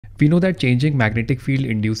We know that changing magnetic field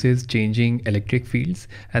induces changing electric fields,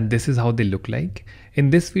 and this is how they look like.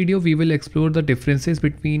 In this video, we will explore the differences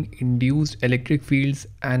between induced electric fields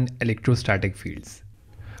and electrostatic fields.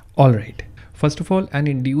 Alright, first of all, an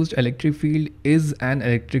induced electric field is an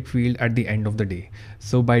electric field at the end of the day.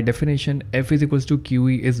 So by definition, F is equals to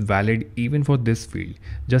QE is valid even for this field,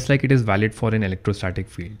 just like it is valid for an electrostatic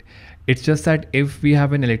field. It's just that if we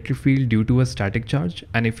have an electric field due to a static charge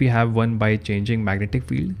and if we have one by changing magnetic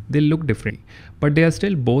field, they look different, but they are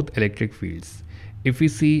still both electric fields. If we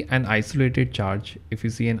see an isolated charge,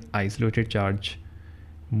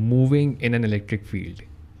 moving in an electric field,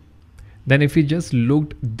 then if we just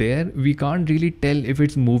looked there, we can't really tell if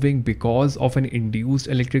it's moving because of an induced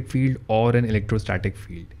electric field or an electrostatic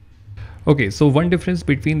field. Okay, so one difference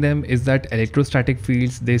between them is that electrostatic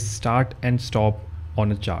fields, they start and stop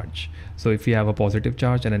on a charge. So if we have a positive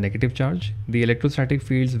charge and a negative charge, the electrostatic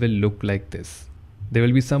fields will look like this. There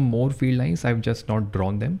will be some more field lines, I've just not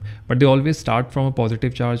drawn them, but they always start from a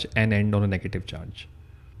positive charge and end on a negative charge.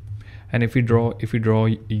 And if we draw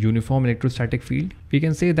uniform electrostatic field, we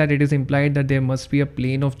can say that it is implied that there must be a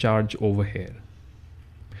plane of charge over here.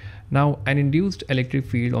 Now, an induced electric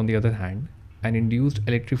field, on the other hand, an induced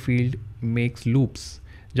electric field makes loops,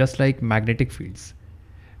 just like magnetic fields.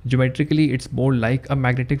 Geometrically, it's more like a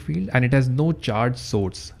magnetic field and it has no charge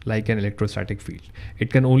source like an electrostatic field. It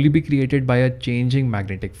can only be created by a changing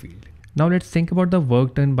magnetic field. Now let's think about the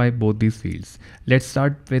work done by both these fields. Let's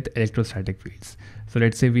start with electrostatic fields. So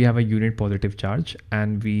let's say we have a unit positive charge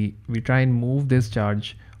and we try and move this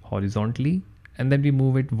charge horizontally, and then we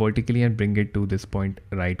move it vertically and bring it to this point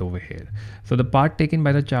right over here. So the path taken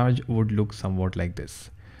by the charge would look somewhat like this.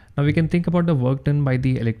 Now we can think about the work done by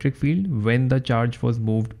the electric field when the charge was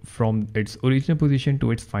moved from its original position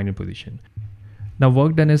to its final position. Now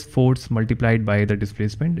work done is force multiplied by the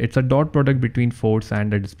displacement. It's a dot product between force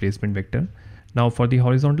and the displacement vector. Now for the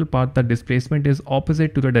horizontal path, the displacement is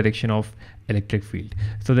opposite to the direction of electric field.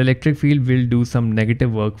 So the electric field will do some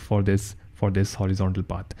negative work for this horizontal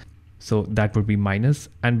path. So that would be minus,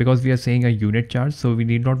 and because we are saying a unit charge, so we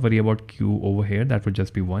need not worry about Q over here, that would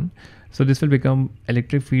just be 1. So this will become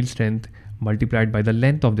electric field strength multiplied by the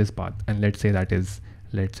length of this path, and let's say that is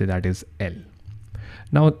L.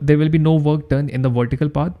 Now there will be no work done in the vertical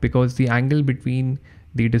path because the angle between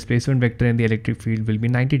the displacement vector and the electric field will be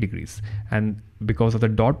 90 degrees, and because of the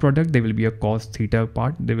dot product there will be a cos theta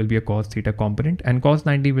part, there will be a cos theta component, and cos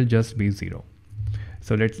 90 will just be 0.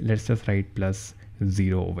 So let's just write plus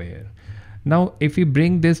 0 over here. Now if we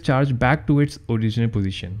bring this charge back to its original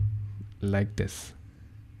position like this,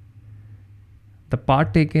 the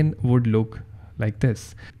path taken would look like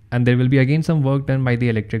this, and there will be again some work done by the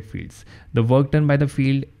electric fields. The work done by the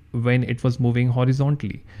field when it was moving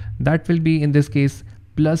horizontally, that will be in this case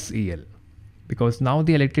plus EL, because now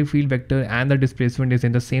the electric field vector and the displacement is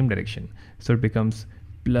in the same direction, so it becomes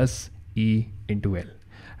plus E into L.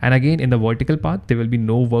 And again in the vertical path there will be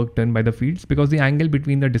no work done by the fields because the angle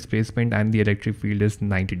between the displacement and the electric field is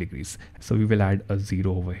 90 degrees, so we will add a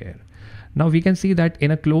 0 over here. Now we can see that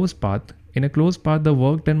in a closed path, the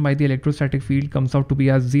work done by the electrostatic field comes out to be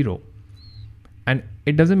as 0. And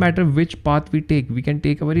it doesn't matter which path we take. We can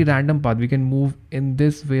take a very random path. We can move in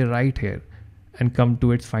this way right here and come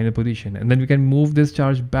to its final position. And then we can move this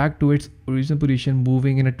charge back to its original position,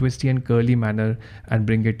 moving in a twisty and curly manner, and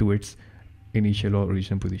bring it to its initial or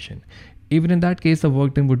original position. Even in that case, the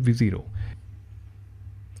work done would be 0.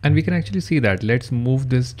 And we can actually see that. Let's move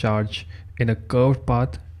this charge in a curved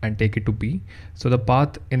path and take it to B. So the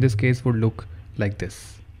path in this case would look like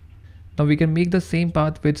this. Now we can make the same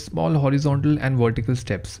path with small horizontal and vertical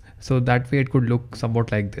steps. So that way it could look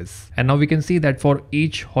somewhat like this. And now we can see that for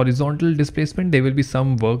each horizontal displacement, there will be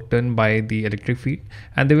some work done by the electric field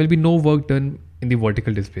and there will be no work done in the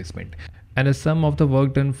vertical displacement. And the sum of the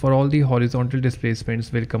work done for all the horizontal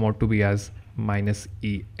displacements will come out to be as minus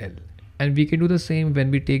EL. And we can do the same when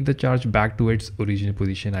we take the charge back to its original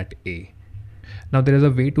position at A. Now there is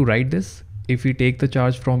a way to write this. If we take the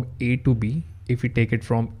charge from A to B,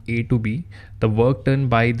 the work done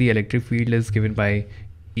by the electric field is given by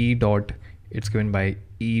E dot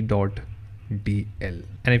dl.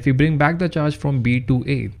 And if we bring back the charge from B to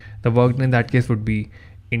A, the work done in that case would be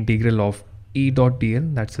integral of E dot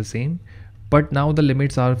dl, that's the same. But now the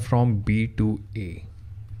limits are from B to A.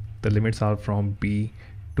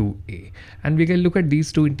 And we can look at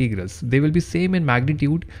these two integrals. They will be same in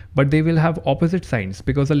magnitude, but they will have opposite signs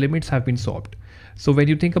because the limits have been swapped. So when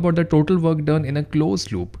you think about the total work done in a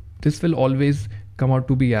closed loop, this will always come out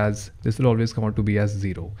to be as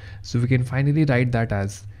 0. So we can finally write that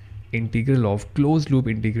as closed loop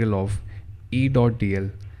integral of E dot dl,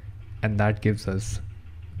 and that gives us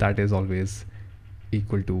that is always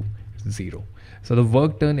equal to 0. So the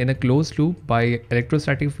work done in a closed loop by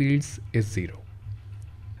electrostatic fields is 0.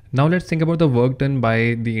 Now let's think about the work done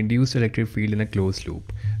by the induced electric field in a closed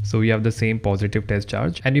loop. So we have the same positive test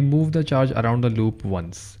charge and we move the charge around the loop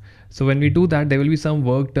once. So when we do that, there will be some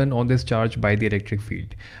work done on this charge by the electric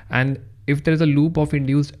field. And if there is a loop of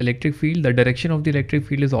induced electric field, the direction of the electric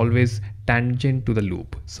field is always tangent to the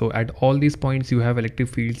loop. So at all these points, you have electric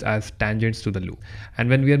fields as tangents to the loop. And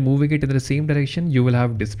when we are moving it in the same direction, you will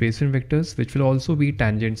have displacement vectors, which will also be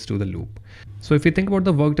tangents to the loop. So if you think about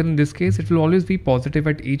the work done in this case, it will always be positive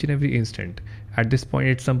at each and every instant. At this point,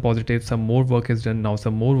 it's some positive, some more work is done, now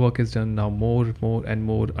some more work is done, now more and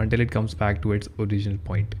more until it comes back to its original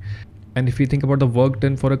point. And if you think about the work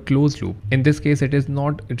done for a closed loop, in this case, it is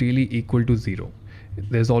not really equal to 0.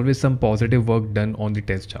 There's always some positive work done on the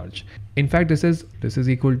test charge. In fact, this is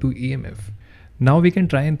equal to EMF. Now we can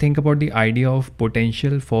try and think about the idea of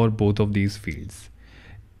potential for both of these fields.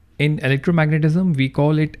 In electromagnetism, we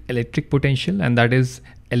call it electric potential, and that is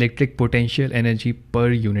electric potential energy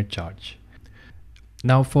per unit charge.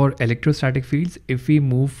 Now for electrostatic fields, if we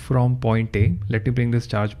move from point A, let me bring this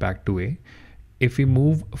charge back to A. If we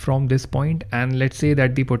move from this point and let's say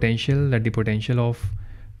that the potential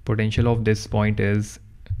of this point is,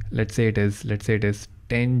 let's say it is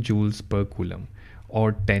 10 joules per coulomb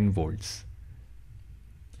or 10 volts,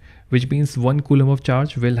 which means 1 coulomb of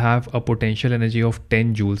charge will have a potential energy of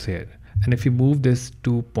 10 joules here. And if you move this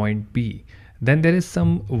to point B, then there is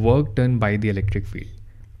some work done by the electric field,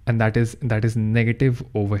 and that is negative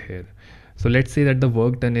over here. So let's say that the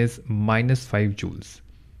work done is minus 5 joules.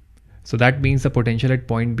 So that means the potential at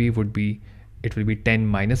point B will be 10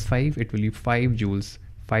 minus 5, it will be 5 joules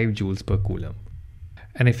per coulomb.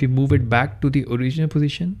 And if you move it back to the original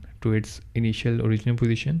position, to its initial original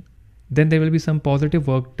position, then there will be some positive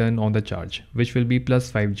work done on the charge, which will be plus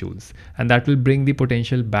 5 joules, and that will bring the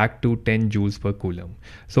potential back to 10 joules per coulomb.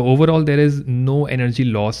 So overall, there is no energy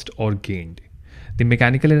lost or gained. The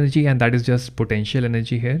mechanical energy, and that is just potential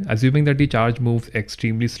energy here, assuming that the charge moves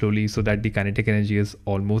extremely slowly so that the kinetic energy is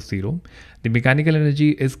almost 0, the mechanical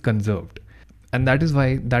energy is conserved. And that is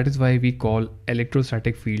why we call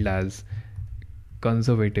electrostatic field as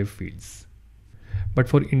conservative fields. But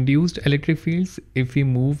for induced electric fields, if we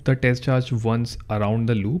move the test charge once around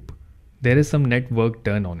the loop, there is some net work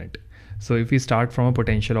done on it. So if we start from a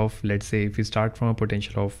potential of, let's say, 10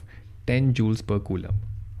 joules per coulomb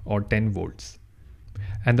or 10 volts,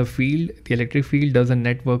 and the electric field does a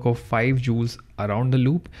network of 5 joules around the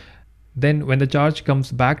loop, then when the charge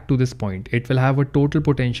comes back to this point, it will have a total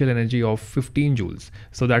potential energy of 15 joules.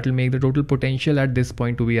 So that will make the total potential at this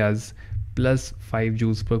point to be as plus 5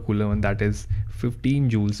 joules per coulomb, and that is 15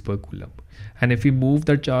 joules per coulomb. And if we move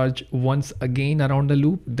the charge once again around the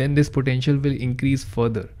loop, then this potential will increase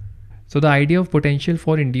further. So the idea of potential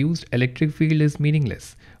for induced electric field is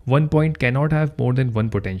meaningless. One point cannot have more than one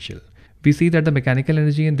potential. We see that the mechanical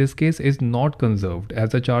energy in this case is not conserved.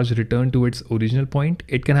 As the charge returned to its original point,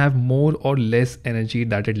 it can have more or less energy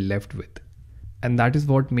that it left with. And that is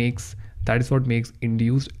what makes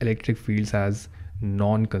induced electric fields as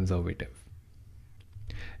non-conservative.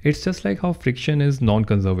 It's just like how friction is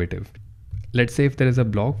non-conservative. Let's say if there is a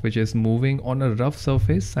block which is moving on a rough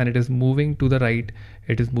surface and it is moving to the right,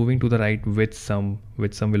 with some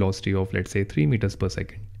velocity of, let's say, 3 meters per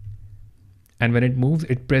second. And when it moves,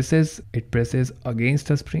 it presses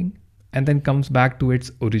against a spring and then comes back to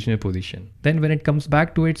its original position. Then when it comes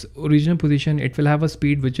back to its original position, it will have a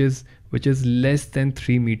speed which is less than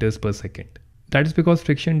 3 meters per second. That is because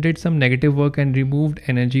friction did some negative work and removed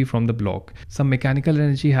energy from the block. Some mechanical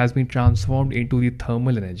energy has been transformed into the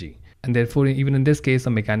thermal energy, and therefore even in this case,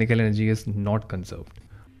 the mechanical energy is not conserved.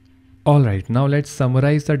 Alright, now let's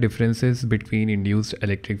summarize the differences between induced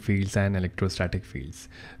electric fields and electrostatic fields.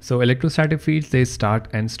 So electrostatic fields, they start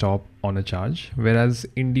and stop on a charge, whereas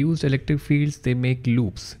induced electric fields, they make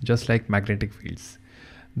loops just like magnetic fields.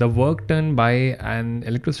 The work done by an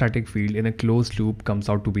electrostatic field in a closed loop comes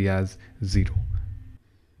out to be as 0.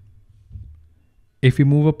 If we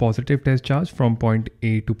move a positive test charge from point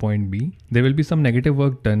A to point B, there will be some negative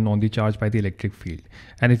work done on the charge by the electric field.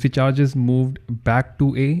 And if the charge is moved back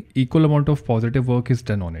to A, equal amount of positive work is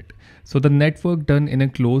done on it. So the net work done in a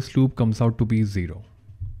closed loop comes out to be 0.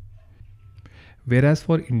 Whereas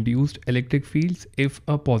for induced electric fields, if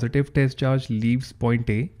a positive test charge leaves point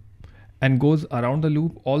A and goes around the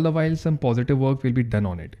loop, all the while some positive work will be done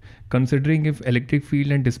on it, considering if electric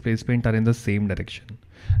field and displacement are in the same direction.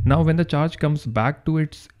 Now when the charge comes back to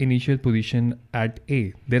its initial position at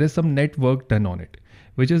A, there is some net work done on it,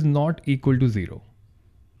 which is not equal to 0.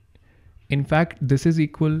 In fact, this is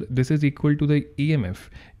equal to the EMF.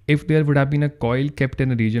 If there would have been a coil kept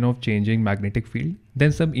in a region of changing magnetic field,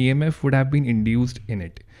 then some EMF would have been induced in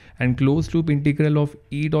it, and closed loop integral of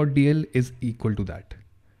E dot dl is equal to that.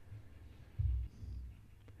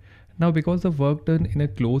 Now, because the work done in a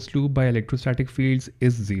closed loop by electrostatic fields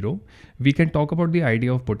is zero, we can talk about the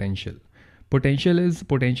idea of potential. Potential is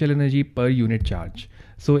potential energy per unit charge.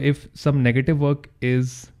 So if some negative work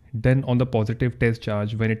is done on the positive test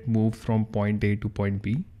charge when it moves from point A to point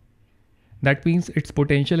B, that means its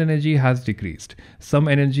potential energy has decreased. Some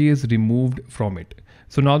energy is removed from it.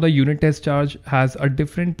 So now the unit test charge has a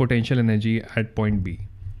different potential energy at point B,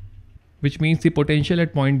 which means the potential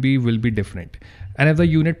at point B will be different. And if the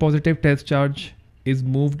unit positive test charge is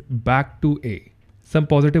moved back to A, some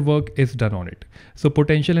positive work is done on it. So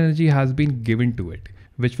potential energy has been given to it,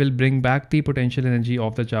 which will bring back the potential energy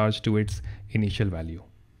of the charge to its initial value.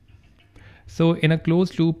 So in a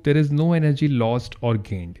closed loop, there is no energy lost or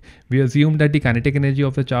gained. We assume that the kinetic energy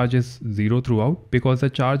of the charge is zero throughout because the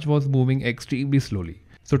charge was moving extremely slowly.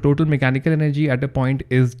 So total mechanical energy at a point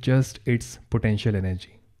is just its potential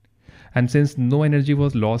energy. And since no energy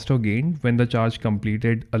was lost or gained when the charge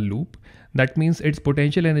completed a loop, that means its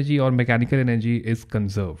potential energy or mechanical energy is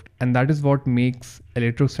conserved. And that is what makes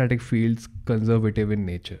electrostatic fields conservative in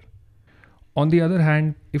nature. On the other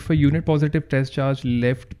hand, if a unit positive test charge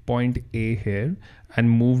left point A here and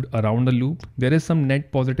moved around the loop, there is some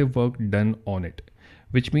net positive work done on it,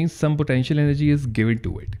 which means some potential energy is given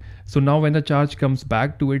to it. So now when the charge comes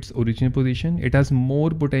back to its original position, it has more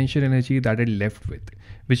potential energy that it left with,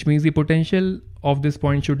 which means the potential of this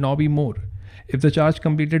point should now be more. If the charge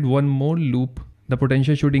completed one more loop, the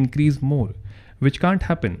potential should increase more, which can't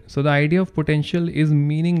happen. So the idea of potential is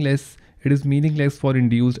meaningless. It is meaningless for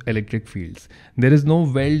induced electric fields. There is no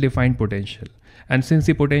well-defined potential. And since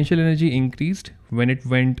the potential energy increased when it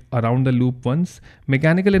went around the loop once,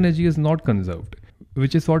 mechanical energy is not conserved,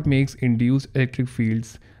 which is what makes induced electric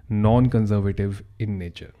fields non-conservative in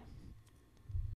nature.